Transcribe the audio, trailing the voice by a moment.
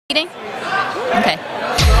Okay.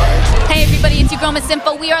 Hey everybody, it's your girl Miss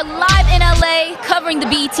Info. We are live in LA covering the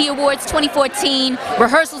BET Awards 2014.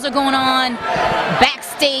 Rehearsals are going on,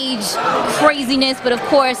 backstage craziness, but of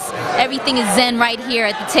course everything is zen right here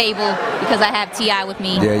at the table because I have T.I. with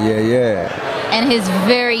me. Yeah. And his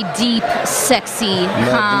very deep, sexy,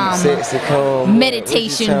 calm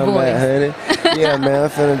meditation voice. Yeah, man, I'm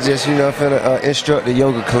finna just, I'm finna instruct the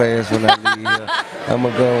yoga class when I leave here. I'm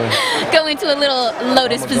gonna go into a little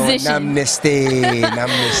lotus position. Namaste.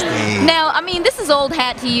 Now, I mean, this is old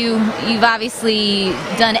hat to you. You've obviously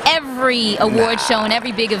done every award show and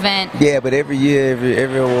every big event. Yeah, but every year,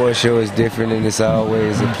 every award show is different, and it's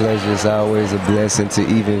always a pleasure. It's always a blessing to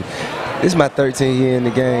even. This is my 13th year in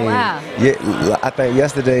the game. Wow. Yeah, I think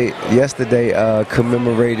yesterday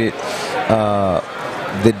commemorated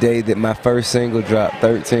the day that my first single dropped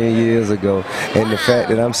 13 years ago, and the fact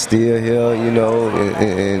that I'm still here,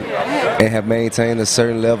 and have maintained a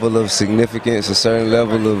certain level of significance, a certain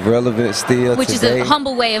level of relevance still. Which today. is a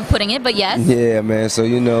humble way of putting it, but yes. Yeah, man. So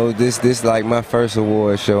this like my first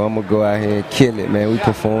award show. I'm gonna go out here and kill it, man. We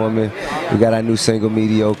performing. We got our new single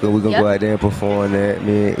Mediocre. We're gonna go out there and perform that,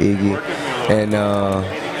 me and Iggy,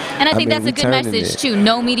 and I think that's a good message too.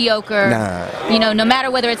 No mediocre. Nah. No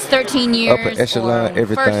matter whether it's 13 years upper echelon, or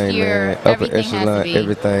everything, first year, man. Upper everything echelon, has to be.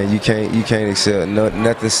 everything. You can't accept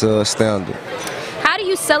nothing standard. How do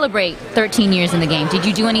you celebrate 13 years in the game? Did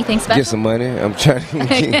you do anything special? Get some money. I'm trying to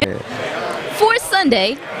get For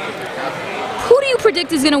Sunday, who do you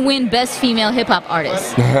predict is going to win Best Female Hip Hop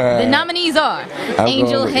Artist? The nominees are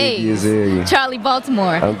Angel Hayes, Charlie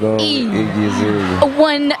Baltimore, I'm going with Iggy Azalea.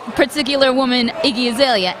 One particular woman, Iggy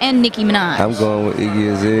Azalea, and Nicki Minaj. I'm going with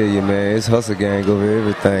Iggy Azalea, man. It's hustle gang over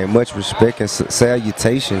everything. Much respect and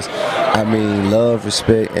salutations. I mean, love,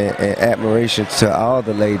 respect, and admiration to all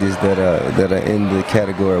the ladies that are in the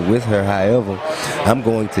category with her. However, I'm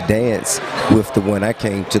going to dance with the one I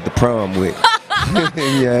came to the prom with.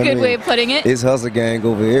 Good way of putting it. It's hustle gang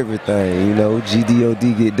over everything,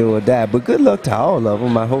 GDOD get do or die. But good luck to all of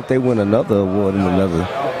them. I hope they win another award in another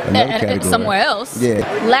category. Somewhere else. Yeah.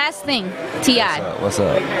 Last thing, T.I. What's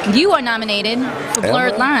up? You are nominated for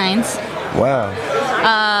Blurred Lines. Wow.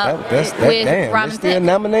 With damn. Robin They still Thicke.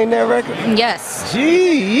 nominating that record? Yes.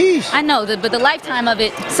 Jeez. I know, but the lifetime of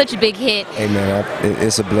it, such a big hit. Hey man,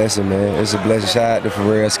 it's a blessing, man. It's a blessing. Shout out to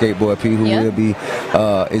Pharrell Skateboard P, who will be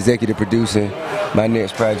executive producing my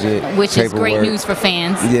next project, which is great news for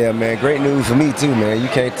fans. Yeah, man, great news for me too, man.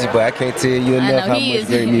 I can't tell you enough how much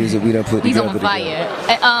great music we done put together. He's on fire.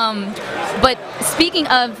 But speaking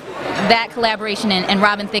of that collaboration and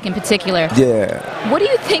Robin Thicke in particular, what do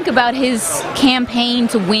you think about his campaign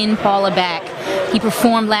to win Paula back? He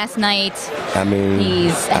performed last night. I mean, he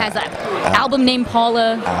has an album named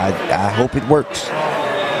Paula. I hope it works.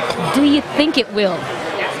 Do you think it will?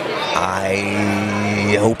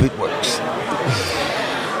 I hope it works.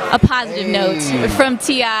 A positive note from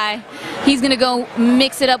T.I. He's going to go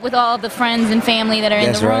mix it up with all the friends and family that are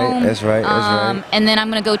in the room. That's right. And then I'm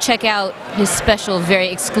going to go check out his special, very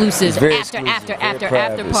exclusive after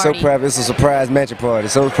party. So private. It's a surprise matching party.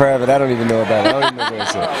 So private, I don't even know about it. I don't even know what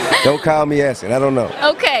it's at. Don't call me asking. I don't know.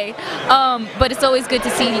 Okay. But it's always good to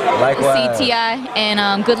see T.I.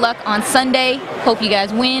 And good luck on Sunday. Hope you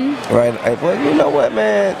guys win. Right. Well, you know what,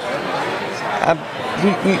 man?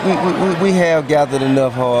 We have gathered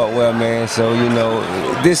enough hardware, man. So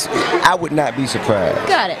this I would not be surprised.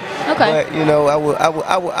 Got it. Okay. But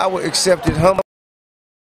I would accept it humble.